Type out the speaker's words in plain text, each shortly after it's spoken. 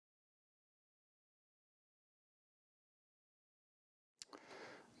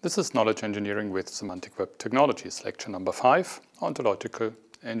This is Knowledge Engineering with Semantic Web Technologies, lecture number 5, Ontological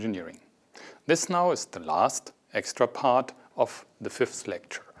Engineering. This now is the last extra part of the 5th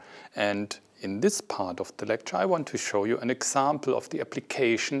lecture. And in this part of the lecture, I want to show you an example of the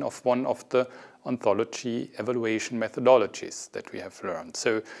application of one of the ontology evaluation methodologies that we have learned.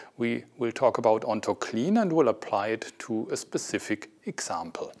 So we will talk about OntoClean and will apply it to a specific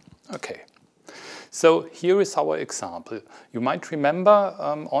example. Okay. So here is our example. You might remember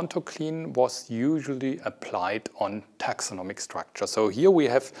OntoClean was usually applied on taxonomic structure. So here we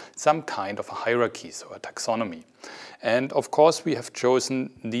have some kind of a hierarchy, so a taxonomy. And of course we have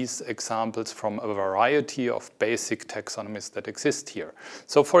chosen these examples from a variety of basic taxonomies that exist here.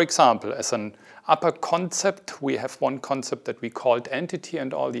 So for example, as an upper concept, we have one concept that we called entity,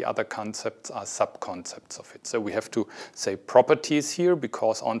 and all the other concepts are sub-concepts of it. So we have to say properties here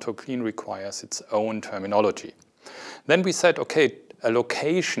because OntoClean requires its own terminology. Then we said, okay, a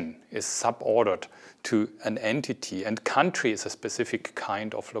location is subordered to an entity, and country is a specific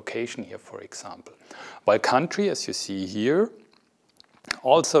kind of location here, for example. While country, as you see here,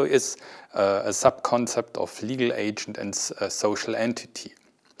 also is a sub-concept of legal agent and social entity.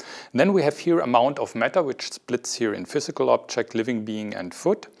 And then we have here amount of matter, which splits here in physical object, living being, and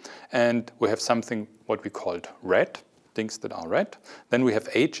food. And we have something what we called red, things that are red. Then we have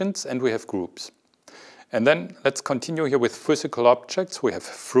agents and we have groups. And then let's continue here with physical objects. We have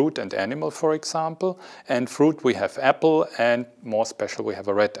fruit and animal, for example. And fruit we have apple, and more special we have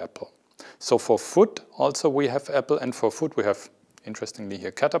a red apple. So for food also we have apple, and for food we have, interestingly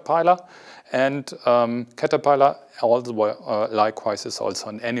here, caterpillar. And caterpillar also, likewise is also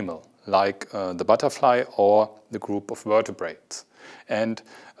an animal, like the butterfly or the group of vertebrates. And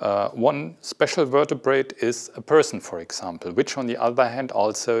one special vertebrate is a person, for example, which on the other hand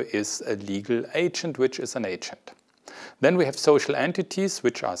also is a legal agent, which is an agent. Then we have social entities,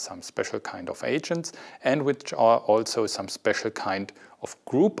 which are some special kind of agents, and which are also some special kind of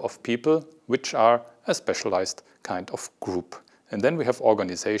group of people, which are a specialized kind of group. And then we have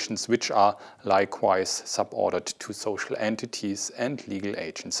organizations, which are likewise subordered to social entities and legal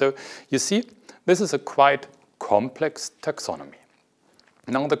agents. So you see, this is a quite complex taxonomy.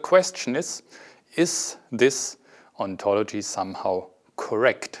 Now the question is this ontology somehow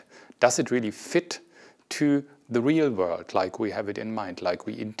correct? Does it really fit to the real world like we have it in mind, like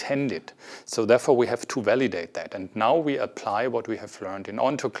we intend it? So therefore we have to validate that. And now we apply what we have learned in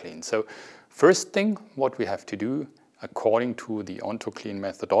OntoClean. So first thing what we have to do according to the OntoClean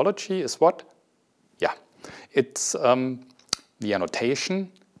methodology is what? Yeah, it's the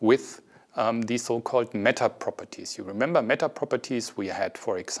annotation with the so-called meta properties. You remember meta properties? We had,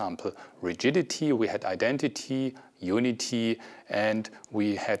 for example, rigidity, we had identity, unity, and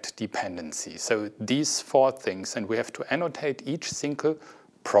we had dependency. So these 4 things, and we have to annotate each single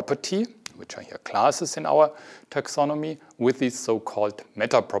property, which are here classes in our taxonomy, with these so-called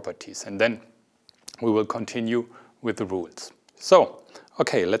meta properties. And then we will continue with the rules. So,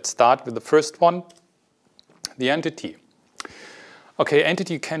 okay, let's start with the first one, the entity. Okay,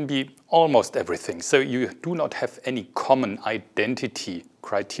 entity can be almost everything. So you do not have any common identity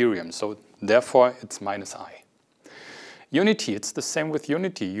criterion. So therefore, it's -i. Unity, it's the same with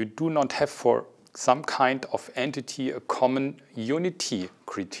unity. You do not have for some kind of entity a common unity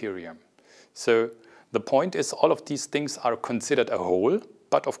criterion. So the point is all of these things are considered a whole,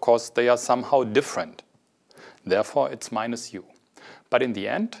 but of course they are somehow different. Therefore, it's -u. But in the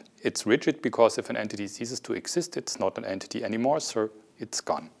end, it's rigid because if an entity ceases to exist, it's not an entity anymore, so it's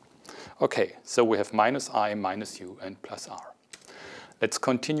gone. Okay, so we have -i, -u, and +r. Let's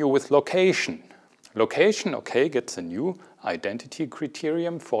continue with location. Location, okay, gets a new identity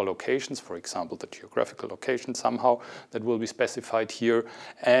criterion for locations, for example, the geographical location somehow that will be specified here.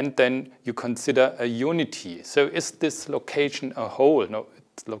 And then you consider a unity. So is this location a whole? No,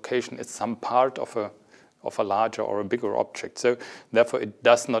 location is some part of a larger or a bigger object. So therefore it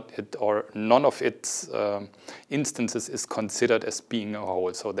does not, or none of its instances is considered as being a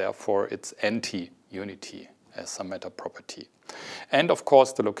whole. So therefore it's anti-unity as some meta property. And of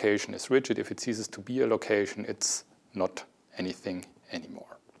course the location is rigid. If it ceases to be a location, it's not anything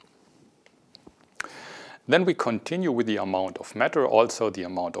anymore. Then we continue with the amount of matter. Also, the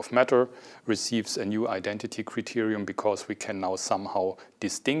amount of matter receives a new identity criterion because we can now somehow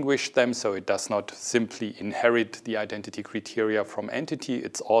distinguish them. So it does not simply inherit the identity criteria from entity.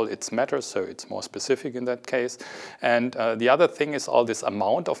 It's all its matter, so it's more specific in that case. And the other thing is all this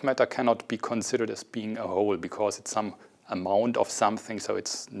amount of matter cannot be considered as being a whole because it's some amount of something, so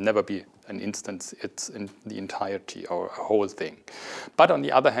it's never be an instance, it's in the entirety or a whole thing. But on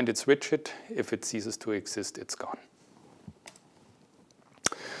the other hand, it's rigid. If it ceases to exist, it's gone.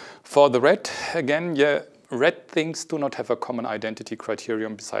 For the red, again, yeah, red things do not have a common identity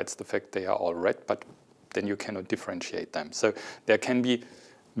criterion besides the fact they are all red, but then you cannot differentiate them. So there can be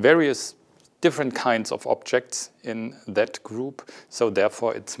various different kinds of objects in that group, so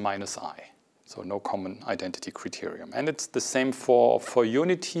therefore it's -I. So no common identity criterion. And it's the same for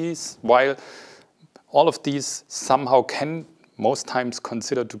unities, while all of these somehow can most times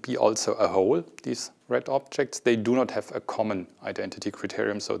considered to be also a whole, these red objects, they do not have a common identity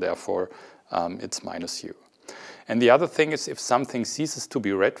criterion, so therefore it's -U. And the other thing is if something ceases to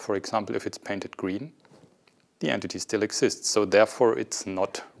be red, for example, if it's painted green, the entity still exists, so therefore it's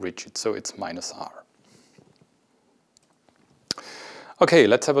not rigid, so it's -R. Okay,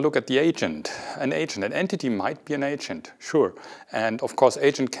 let's have a look at the agent. An entity might be an agent, sure. And of course,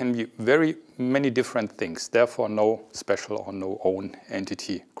 agent can be very many different things, therefore no special or no own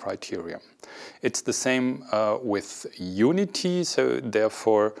entity criterion. It's the same with unity, so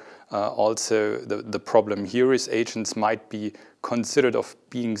therefore also the problem here is agents might be considered of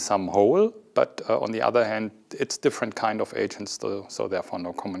being some whole, but on the other hand, it's different kind of agents, so therefore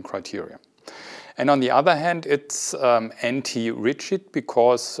no common criterion. And on the other hand, it's anti-rigid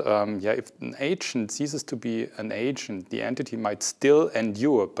because if an agent ceases to be an agent, the entity might still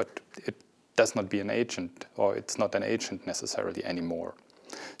endure, but it does not be an agent, or it's not an agent necessarily anymore.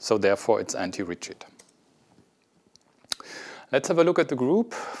 So therefore, it's anti-rigid. Let's have a look at the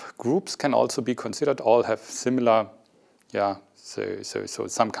group. Groups can also be considered, all have similar, so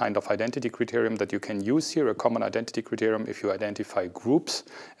some kind of identity criterion that you can use here, a common identity criterion if you identify groups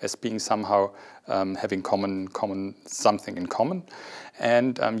as being somehow having something in common.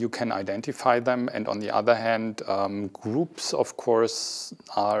 And you can identify them. And on the other hand, groups, of course,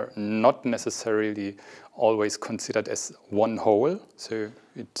 are not necessarily always considered as one whole. So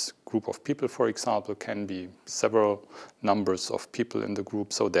it's a group of people, for example, can be several numbers of people in the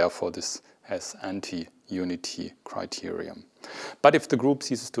group. So therefore, this has anti-unity criterion. But if the group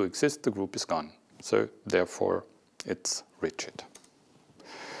ceases to exist, the group is gone. So therefore, it's rigid.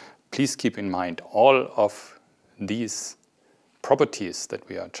 Please keep in mind all of these properties that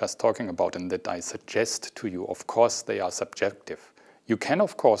we are just talking about and that I suggest to you, of course, they are subjective. You can,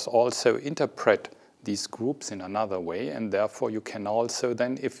 of course, also interpret these groups in another way, and therefore you can also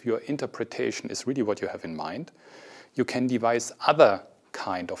then, if your interpretation is really what you have in mind, you can devise other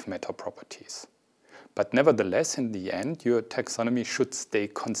kind of meta properties. But nevertheless, in the end, your taxonomy should stay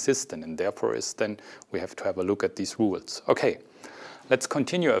consistent, and therefore then we have to have a look at these rules. Okay, let's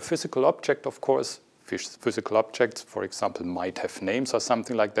continue. A physical object, of course, physical objects, for example, might have names or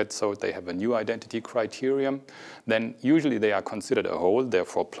something like that, so they have a new identity criterion. Then usually they are considered a whole,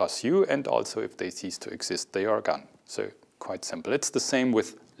 therefore +U, and also if they cease to exist, they are gone. So quite simple. It's the same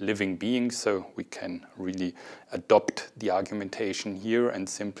with living beings, so we can really adopt the argumentation here and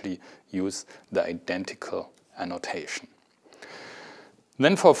simply use the identical annotation.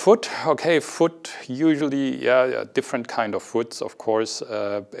 Then for foot, okay, foot usually, different kind of foots, of course.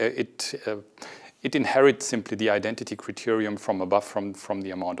 It inherits simply the identity criterion from above, from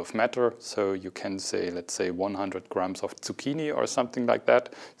the amount of matter. So you can say, let's say 100 grams of zucchini or something like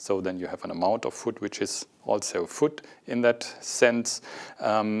that. So then you have an amount of food which is also food in that sense.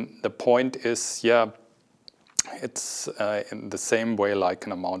 The point is, it's in the same way like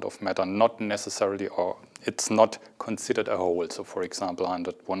an amount of matter, not necessarily, or it's not considered a whole. So for example,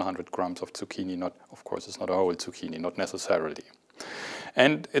 100 grams of zucchini, of course, it's not a whole zucchini, not necessarily.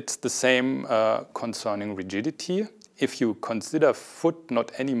 And it's the same concerning rigidity. If you consider food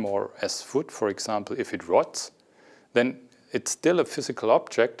not anymore as food, for example, if it rots, then it's still a physical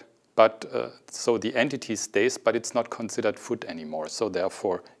object, but so the entity stays, but it's not considered food anymore. So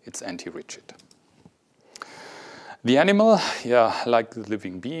therefore, it's anti-rigid. The animal, like the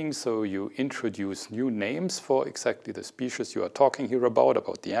living being, so you introduce new names for exactly the species you are talking here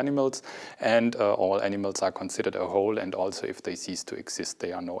about the animals, and all animals are considered a whole, and also if they cease to exist,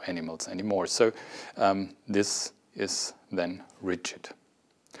 they are no animals anymore. So this is then rigid.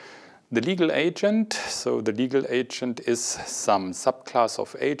 The legal agent, so the legal agent is some subclass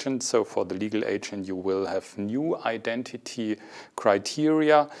of agents. So for the legal agent, you will have new identity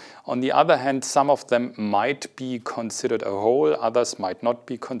criteria. On the other hand, some of them might be considered a whole, others might not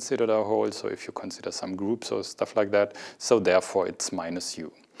be considered a whole. So if you consider some groups or stuff like that, so therefore it's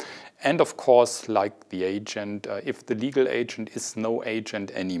 -U. And of course, like the agent, if the legal agent is no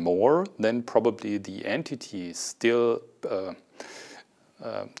agent anymore, then probably the entity still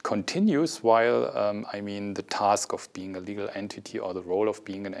continues, while the task of being a legal entity or the role of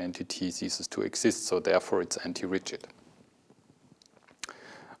being an entity ceases to exist, so therefore it's anti-rigid.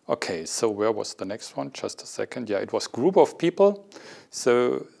 Okay, so where was the next one? Just a second. Yeah, it was group of people.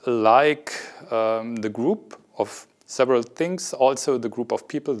 So like the group of several things, also the group of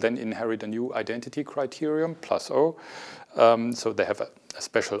people then inherit a new identity criterion, plus O. So they have a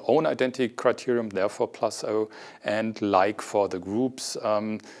special own identity criterion, therefore plus O. And like for the groups,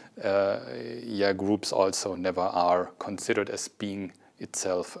 yeah, groups also never are considered as being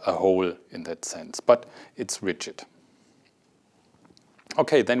itself a whole in that sense, but it's rigid.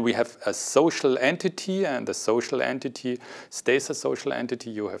 Okay, then we have a social entity, and the social entity stays a social entity.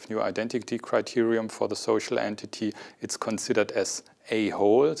 You have new identity criterion for the social entity. It's considered as a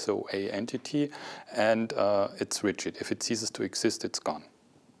whole, so a entity, and it's rigid. If it ceases to exist, it's gone.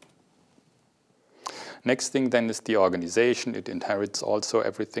 Next thing then is the organization. It inherits also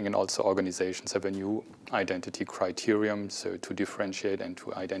everything, and also organizations have a new identity criterion, so to differentiate and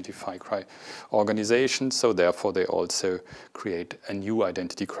to identify organizations. So therefore they also create a new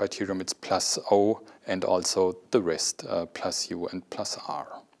identity criterion. It's plus O, and also the rest plus U and plus R.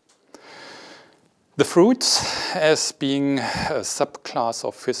 The fruits as being a subclass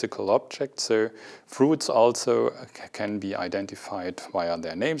of physical objects. So fruits also can be identified via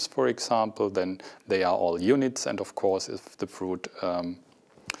their names, for example. Then they are all units, and of course if the fruit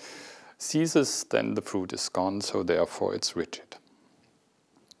ceases, then the fruit is gone, so therefore it's rigid.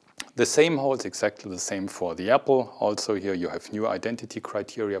 The same holds exactly the same for the apple. Also here you have new identity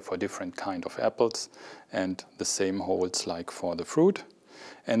criteria for different kind of apples, and the same holds like for the fruit.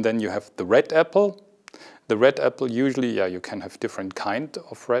 And then you have the red apple. The red apple usually, yeah, you can have different kind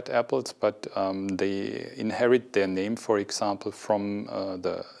of red apples, but they inherit their name, for example, from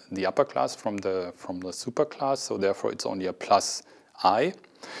the upper class, from the superclass. So therefore, it's only a plus I.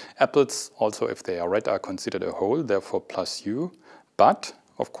 Apples, also if they are red, are considered a whole, therefore plus U. But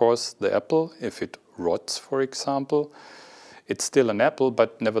of course, the apple, if it rots, for example, it's still an apple,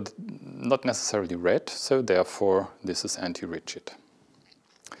 but not necessarily red. So therefore, this is anti-rigid.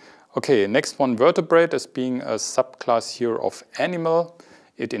 Okay, next one, vertebrate, as being a subclass here of animal.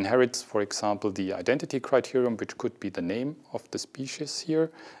 It inherits, for example, the identity criterion, which could be the name of the species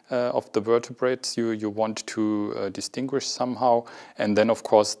here, of the vertebrates you want to distinguish somehow. And then, of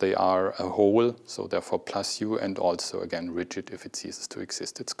course, they are a whole, so therefore plus U, and also, again, rigid. If it ceases to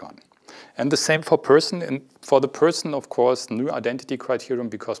exist, it's gone. And the same for person. And for the person, of course, new identity criterion,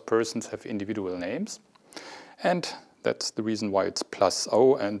 because persons have individual names. And that's the reason why it's plus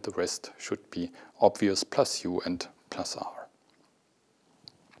O, and the rest should be obvious, plus U and plus R.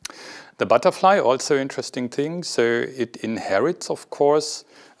 The butterfly, also interesting thing. So it inherits, of course,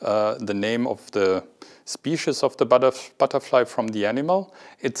 the name of the species of the butterfly from the animal.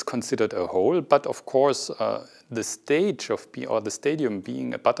 It's considered a whole, but of course, the stage of the stadium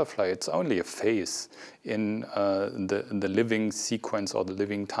being a butterfly, it's only a phase in the living sequence or the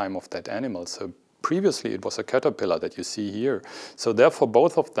living time of that animal. So previously, it was a caterpillar that you see here. So therefore,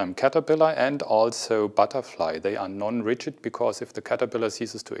 both of them, caterpillar and also butterfly, they are non-rigid, because if the caterpillar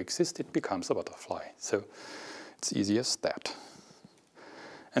ceases to exist, it becomes a butterfly. So it's easy as that.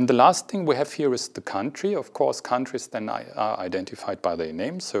 And the last thing we have here is the country. Of course, countries then are identified by their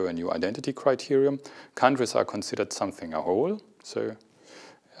name, so a new identity criterion. Countries are considered something a whole, so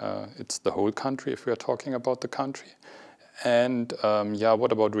it's the whole country if we are talking about the country. And yeah,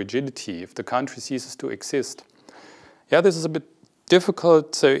 what about rigidity? If the country ceases to exist? Yeah, this is a bit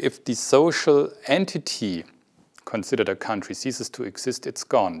difficult. So if the social entity considered a country ceases to exist, it's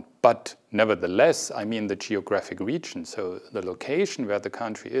gone. But nevertheless, I mean the geographic region, so the location where the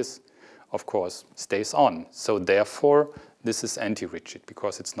country is, of course, stays on. So therefore, this is anti-rigid,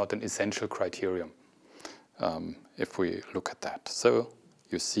 because it's not an essential criterion if we look at that. So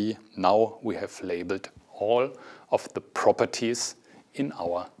you see, now we have labeled all of the properties in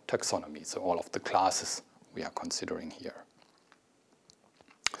our taxonomy, so all of the classes we are considering here.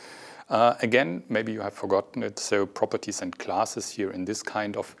 Again, maybe you have forgotten it, so properties and classes here in this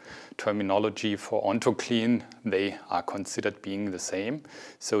kind of terminology for ontoclean, they are considered being the same.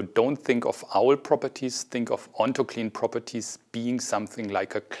 So don't think of owl properties, think of ontoclean properties being something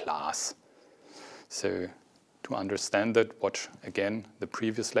like a class. So to understand that, watch again the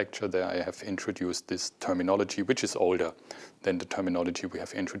previous lecture. There I have introduced this terminology, which is older than the terminology we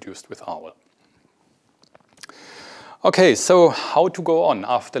have introduced with OWL. Okay, so how to go on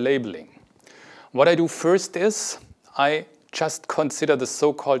after labeling? What I do first is I just consider the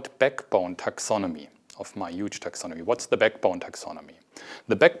so-called backbone taxonomy of my huge taxonomy. What's the backbone taxonomy?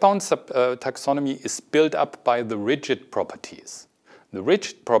 The backbone taxonomy is built up by the rigid properties. The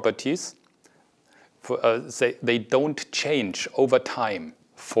rigid properties, they don't change over time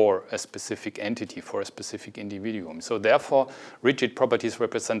for a specific entity, for a specific individuum. So therefore, rigid properties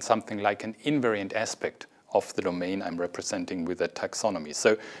represent something like an invariant aspect of the domain I'm representing with that taxonomy.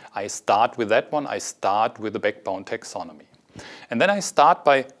 So I start with that one. I start with the backbone taxonomy. And then I start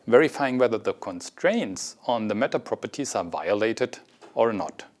by verifying whether the constraints on the meta properties are violated or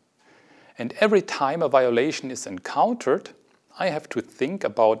not. And every time a violation is encountered, I have to think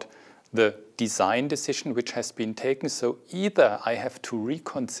about the design decision which has been taken. So either I have to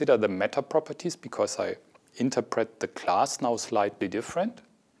reconsider the meta properties because I interpret the class now slightly different,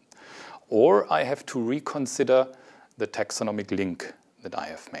 or I have to reconsider the taxonomic link that I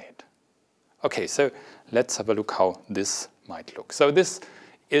have made. Okay, so let's have a look how this might look. So this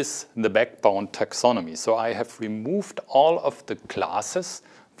is the backbone taxonomy. So I have removed all of the classes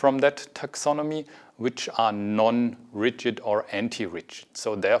from that taxonomy which are non-rigid or anti-rigid.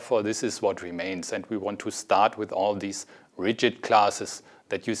 So therefore, this is what remains. And we want to start with all these rigid classes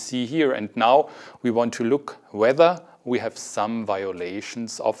that you see here. And now we want to look whether we have some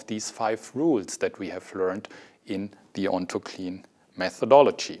violations of these 5 rules that we have learned in the OntoClean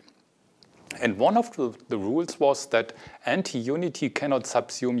methodology. And one of the rules was that anti-unity cannot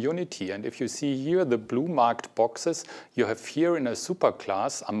subsume unity. And if you see here the blue marked boxes, you have here in a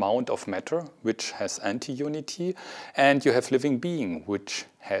superclass amount of matter, which has anti-unity, and you have living being, which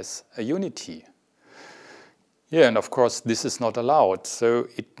has a unity. Yeah, and of course this is not allowed. So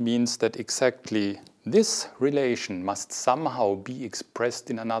it means that exactly this relation must somehow be expressed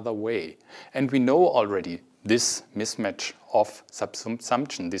in another way. And we know already this mismatch of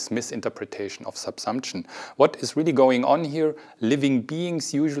subsumption, this misinterpretation of subsumption. What is really going on here? Living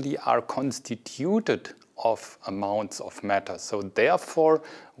beings usually are constituted of amounts of matter. So therefore,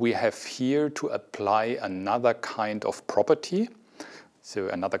 we have here to apply another kind of property, so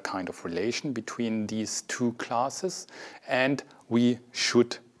another kind of relation between these 2 classes, and we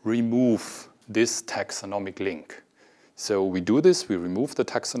should remove this taxonomic link. So we do this, we remove the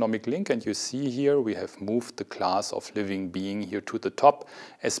taxonomic link, and you see here we have moved the class of living being here to the top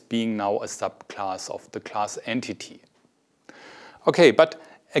as being now a subclass of the class entity. Okay, but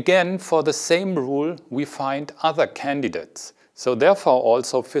again, for the same rule, we find other candidates. So therefore,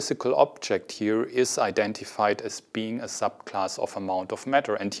 also physical object here is identified as being a subclass of amount of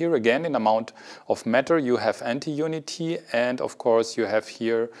matter. And here again, in amount of matter, you have anti-unity, and of course, you have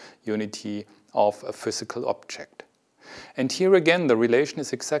here unity of a physical object. And here again, the relation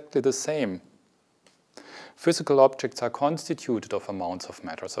is exactly the same. Physical objects are constituted of amounts of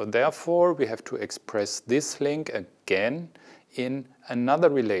matter. So therefore, we have to express this link again in another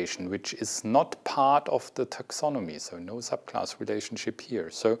relation, which is not part of the taxonomy. So no subclass relationship here.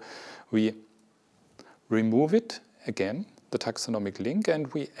 So we remove it again, the taxonomic link,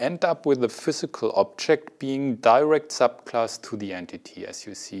 and we end up with the physical object being direct subclass to the entity, as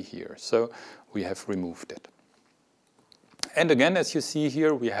you see here. So we have removed it. And again, as you see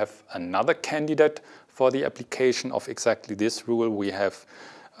here, we have another candidate for the application of exactly this rule. We have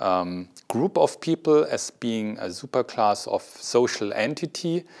group of people as being a superclass of social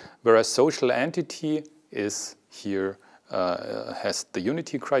entity, whereas social entity is here has the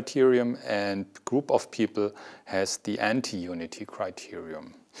unity criterion, and group of people has the anti-unity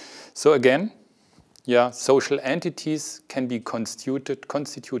criterion. So again, yeah, social entities can be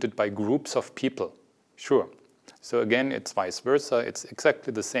constituted by groups of people, sure. So again, it's vice versa. It's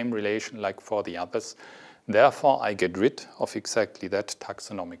exactly the same relation like for the others. Therefore, I get rid of exactly that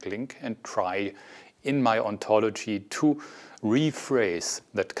taxonomic link and try in my ontology to rephrase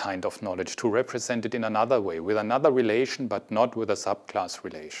that kind of knowledge, to represent it in another way, with another relation, but not with a subclass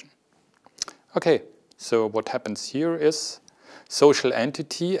relation. Okay, so what happens here is social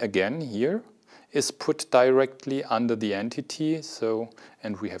entity, again here, is put directly under the entity,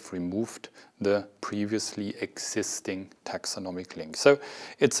 and we have removed the previously existing taxonomic link. So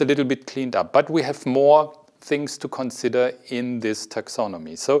it's a little bit cleaned up, but we have more things to consider in this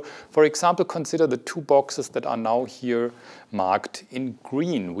taxonomy. So for example, consider the 2 boxes that are now here marked in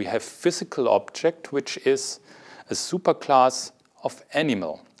green. We have physical object, which is a superclass of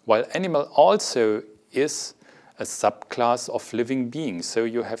animal, while animal also is a subclass of living beings. So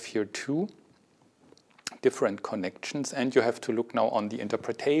you have here 2 different connections, and you have to look now on the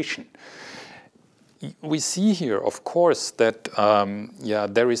interpretation. We see here, of course, that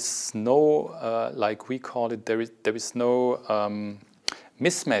there is no, like we call it, there is no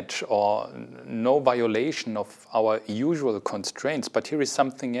mismatch or no violation of our usual constraints. But here is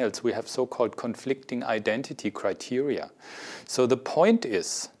something else. We have so-called conflicting identity criteria. So the point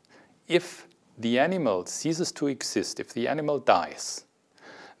is, if the animal ceases to exist, if the animal dies,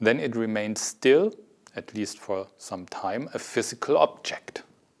 then it remains still, at least for some time, a physical object.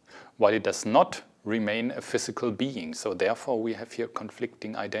 while it does not remain a physical being. So therefore we have here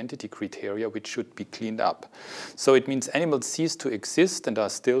conflicting identity criteria which should be cleaned up. So it means animals cease to exist and are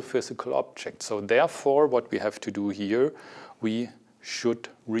still physical objects. So therefore what we have to do here, we should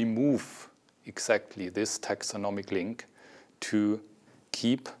remove exactly this taxonomic link to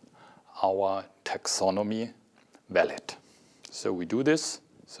keep our taxonomy valid. So we do this,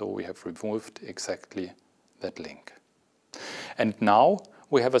 so we have removed exactly that link. And now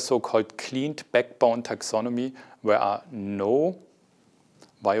we have a so-called cleaned backbone taxonomy where are no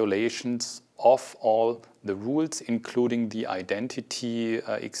violations of all the rules, including the identity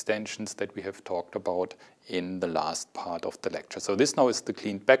extensions that we have talked about in the last part of the lecture. So this now is the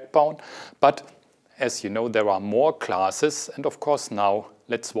cleaned backbone, but as you know, there are more classes, and of course now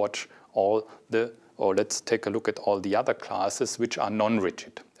let's watch let's take a look at all the other classes which are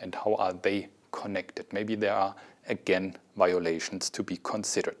non-rigid and how are they connected. Maybe there are again violations to be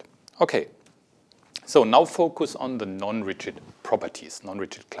considered. Okay, so now focus on the non-rigid properties,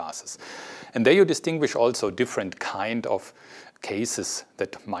 non-rigid classes. And there you distinguish also different kind of cases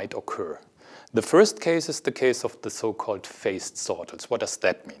that might occur. The first case is the case of the so-called phased sortals. What does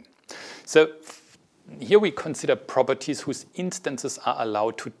that mean? So here we consider properties whose instances are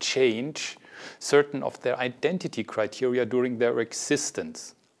allowed to change certain of their identity criteria during their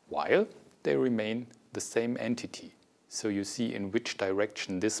existence, while they remain the same entity. So you see in which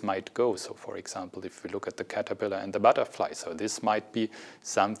direction this might go. So for example, if we look at the caterpillar and the butterfly, so this might be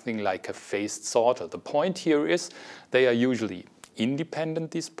something like a phased sortal. The point here is they are usually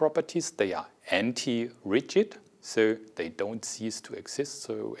independent, these properties. They are anti-rigid, so they don't cease to exist.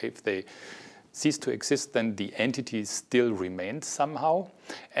 So if they cease to exist, then the entity still remains somehow,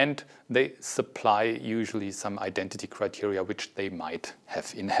 and they supply usually some identity criteria which they might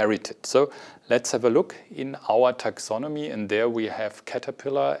have inherited. So let's have a look in our taxonomy, and there we have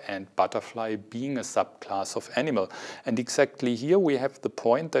caterpillar and butterfly being a subclass of animal. And exactly here we have the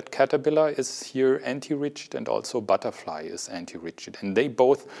point that caterpillar is here anti-rigid and also butterfly is anti-rigid, and they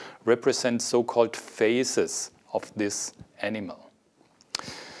both represent so-called phases of this animal.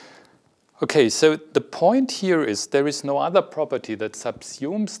 Okay, so the point here is there is no other property that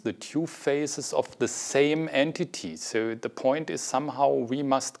subsumes the two phases of the same entity. So the point is somehow we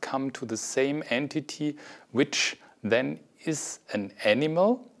must come to the same entity, which then is an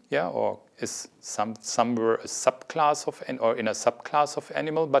animal, yeah, or is somewhere a subclass of, or in a subclass of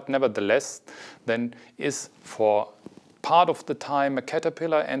animal, but nevertheless then is for part of the time a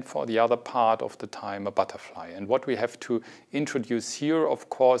caterpillar and for the other part of the time a butterfly. And what we have to introduce here, of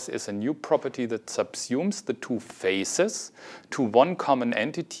course, is a new property that subsumes the two phases to one common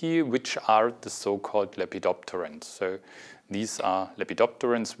entity, which are the so-called lepidopterans. So these are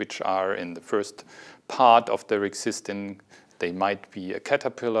lepidopterans which are in the first part of their existence. They might be a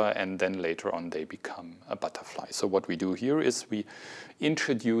caterpillar and then later on they become a butterfly. So what we do here is we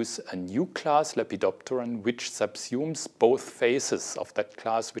introduce a new class, Lepidopteran, which subsumes both phases of that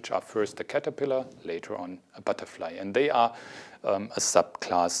class, which are first a caterpillar, later on a butterfly. And they are a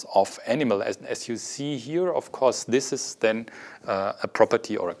subclass of animal. As you see here, of course, this is then a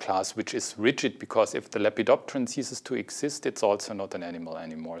property or a class which is rigid, because if the Lepidopteran ceases to exist, it's also not an animal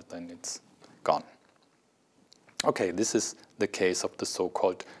anymore, then it's gone. Okay, this is the case of the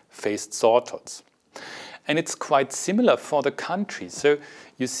so-called phased sortals. And it's quite similar for the country. So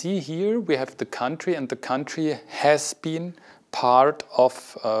you see here we have the country, and the country has been part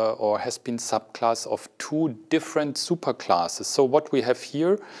of or has been subclass of two different superclasses. So what we have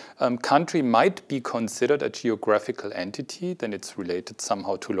here, country might be considered a geographical entity, then it's related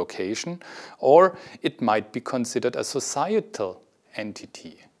somehow to location, or it might be considered a societal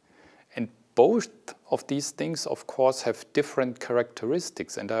entity. And both of these things, of course, have different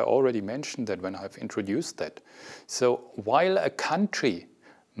characteristics, and I already mentioned that when I've introduced that. So while a country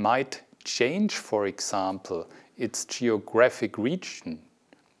might change, for example, its geographic region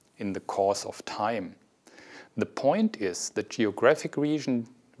in the course of time, the point is that geographic region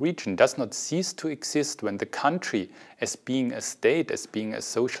does not cease to exist when the country, as being a state, as being a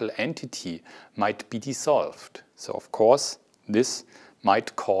social entity, might be dissolved. So of course, this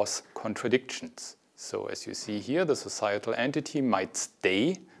might cause contradictions. So as you see here, the societal entity might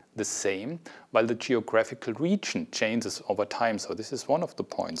stay the same while the geographical region changes over time. So this is one of the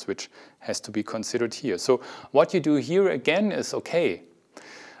points which has to be considered here. So what you do here again is, okay,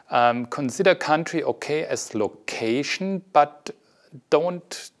 consider country okay as location, but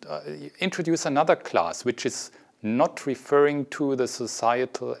don't introduce another class which is not referring to the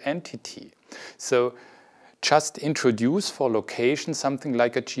societal entity. So just introduce for location something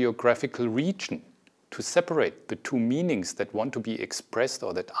like a geographical region. to separate the two meanings that want to be expressed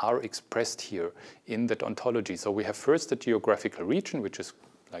or that are expressed here in that ontology. So we have first a geographical region, which is,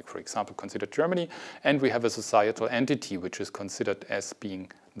 like, for example, considered Germany, and we have a societal entity, which is considered as being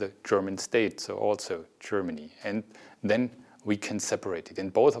the German state, so also Germany. And then we can separate it.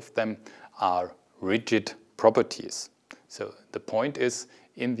 And both of them are rigid properties. So the point is,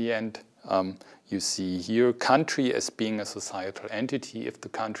 in the end, you see here country as being a societal entity. If the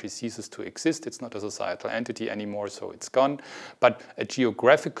country ceases to exist, it's not a societal entity anymore, so it's gone. But a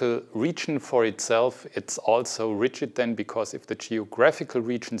geographical region for itself, it's also rigid then, because if the geographical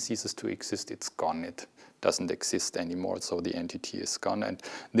region ceases to exist, it's gone. It doesn't exist anymore, so the entity is gone. And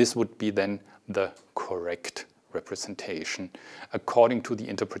this would be then the correct representation according to the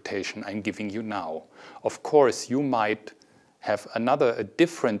interpretation I'm giving you now. Of course, you might have a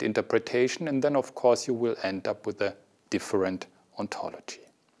different interpretation, and then of course you will end up with a different ontology.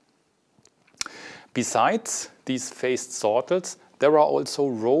 Besides these phased sortals, there are also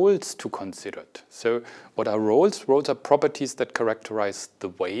roles to consider. So what are roles? Roles are properties that characterize the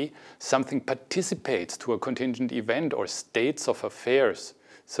way something participates to a contingent event or states of affairs.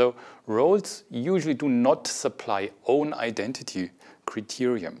 So roles usually do not supply own identity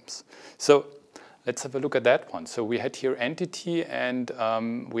criterions. So let's have a look at that one. So we had here entity, and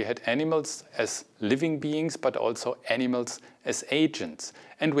we had animals as living beings, but also animals as agents.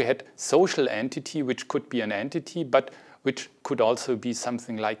 And we had social entity, which could be an entity, but which could also be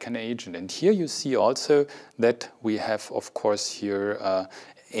something like an agent. And here you see also that we have, of course, here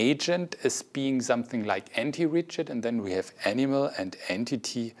agent as being something like anti-rigid, and then we have animal and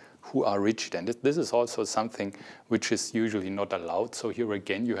entity who are rigid. And this is also something which is usually not allowed. So here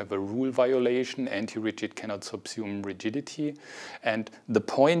again, you have a rule violation. Anti-rigid cannot subsume rigidity. And the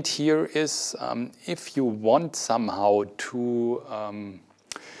point here is, if you want somehow to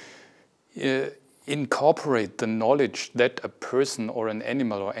incorporate the knowledge that a person or an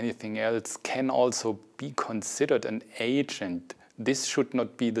animal or anything else can also be considered an agent, this should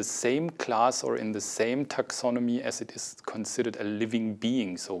not be the same class or in the same taxonomy as it is considered a living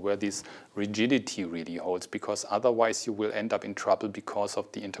being, so where this rigidity really holds, because otherwise you will end up in trouble because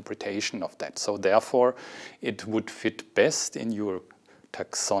of the interpretation of that. So therefore, it would fit best in your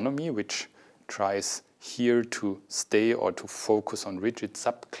taxonomy, which tries here to stay or to focus on rigid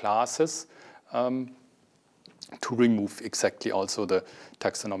subclasses, to remove exactly also the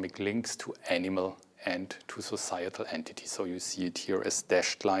taxonomic links to animal and to societal entities. So you see it here as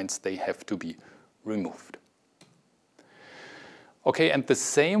dashed lines, they have to be removed. Okay, and the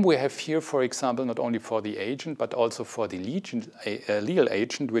same we have here, for example, not only for the agent, but also for the legal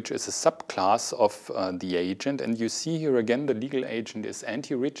agent, which is a subclass of the agent. And you see here again, the legal agent is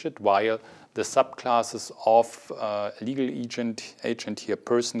anti-rigid, while the subclasses of legal agent here,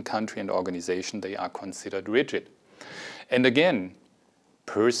 person, country, and organization, they are considered rigid. And again,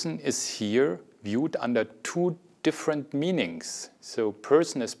 person is here viewed under two different meanings. So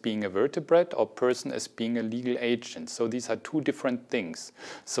person as being a vertebrate or person as being a legal agent. So these are two different things.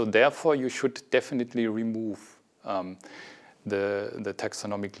 So therefore you should definitely remove the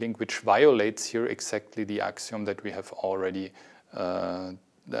taxonomic link, which violates here exactly the axiom that we have already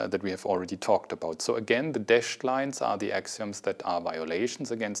talked about. So again, the dashed lines are the axioms that are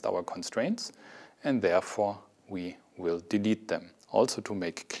violations against our constraints, and therefore we will delete them. Also to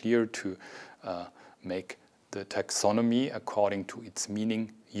make clear, to make the taxonomy according to its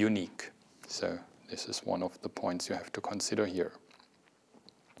meaning unique. So this is one of the points you have to consider here.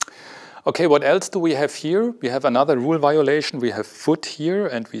 Okay, what else do we have here? We have another rule violation. We have foot here,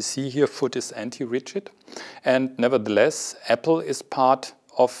 and we see here foot is anti-rigid. And nevertheless, apple is part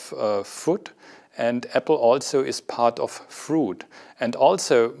of foot, and apple also is part of fruit. And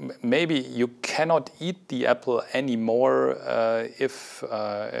also, maybe you cannot eat the apple anymore if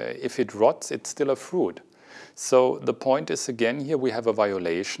it rots, it's still a fruit. So the point is, again, here we have a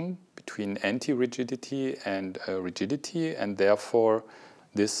violation between anti-rigidity and rigidity, and therefore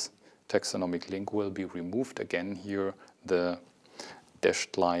this taxonomic link will be removed. Again, here the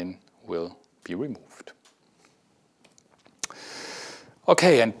dashed line will be removed.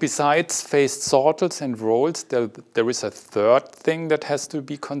 Okay, and besides phased sortals and roles, there is a third thing that has to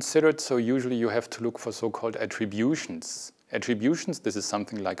be considered. So usually you have to look for so-called attributions. Attributions, this is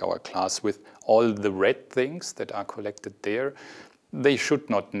something like our class with all the red things that are collected there. They should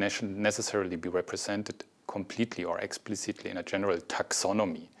not necessarily be represented completely or explicitly in a general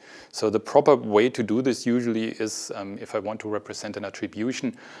taxonomy. So the proper way to do this usually is, if I want to represent an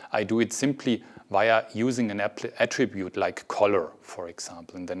attribution, I do it simply via using an attribute like color, for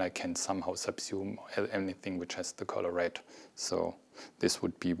example, and then I can somehow subsume anything which has the color red. So this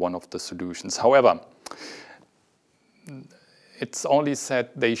would be one of the solutions. However, it's only said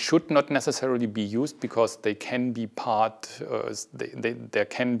they should not necessarily be used because they can be there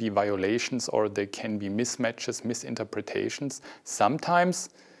can be violations or there can be mismatches, misinterpretations. Sometimes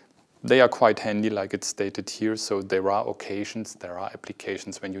they are quite handy, like it's stated here, so there are occasions, there are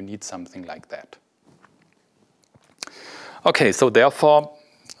applications when you need something like that. Okay, so therefore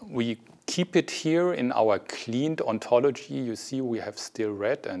we keep it here in our cleaned ontology. You see we have still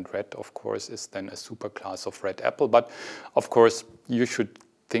red, and red of course is then a superclass of red apple, but of course you should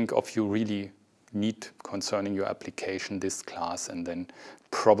think of you really need concerning your application this class, and then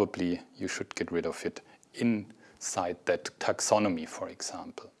probably you should get rid of it inside that taxonomy, for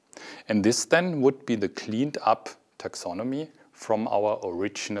example. And this then would be the cleaned up taxonomy from our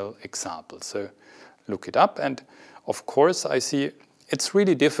original example. So look it up, and of course I see it's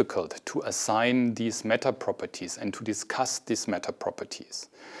really difficult to assign these meta properties and to discuss these meta properties.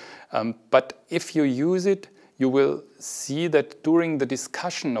 But if you use it, you will see that during the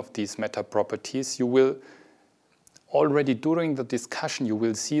discussion of these meta properties, you will already during the discussion, you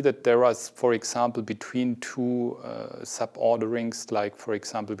will see that there are, for example, between two suborderings, like for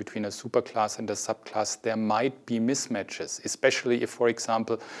example, between a superclass and a subclass, there might be mismatches, especially if, for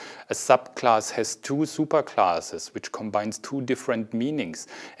example, a subclass has two superclasses, which combines two different meanings.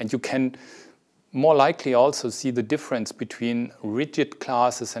 And you can more likely also see the difference between rigid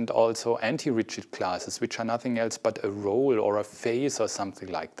classes and also anti-rigid classes, which are nothing else but a role or a phase or something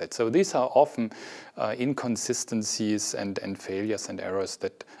like that. So these are often inconsistencies and failures and errors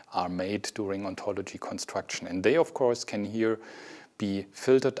that are made during ontology construction. And they, of course, can here be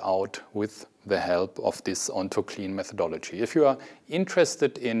filtered out with the help of this OntoClean methodology. If you are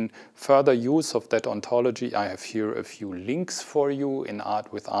interested in further use of that ontology, I have here a few links for you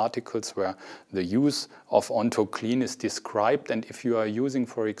with articles where the use of OntoClean is described. And if you are using,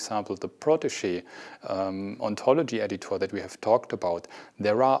 for example, the Protégé ontology editor that we have talked about,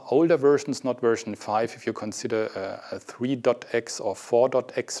 there are older versions, not version 5. If you consider a 3.x or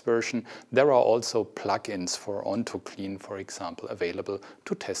 4.x version, there are also plugins for OntoClean, for example, available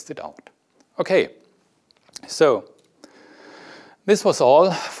to test it out. Okay, so this was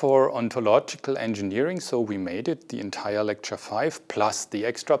all for ontological engineering. So we made it, the entire lecture 5 plus the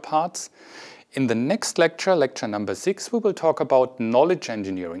extra parts. In the next lecture, lecture number 6, we will talk about knowledge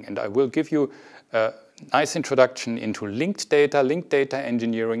engineering, and I will give you a nice introduction into linked data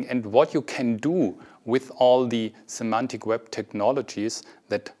engineering, and what you can do with all the semantic web technologies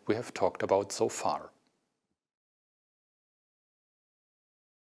that we have talked about so far.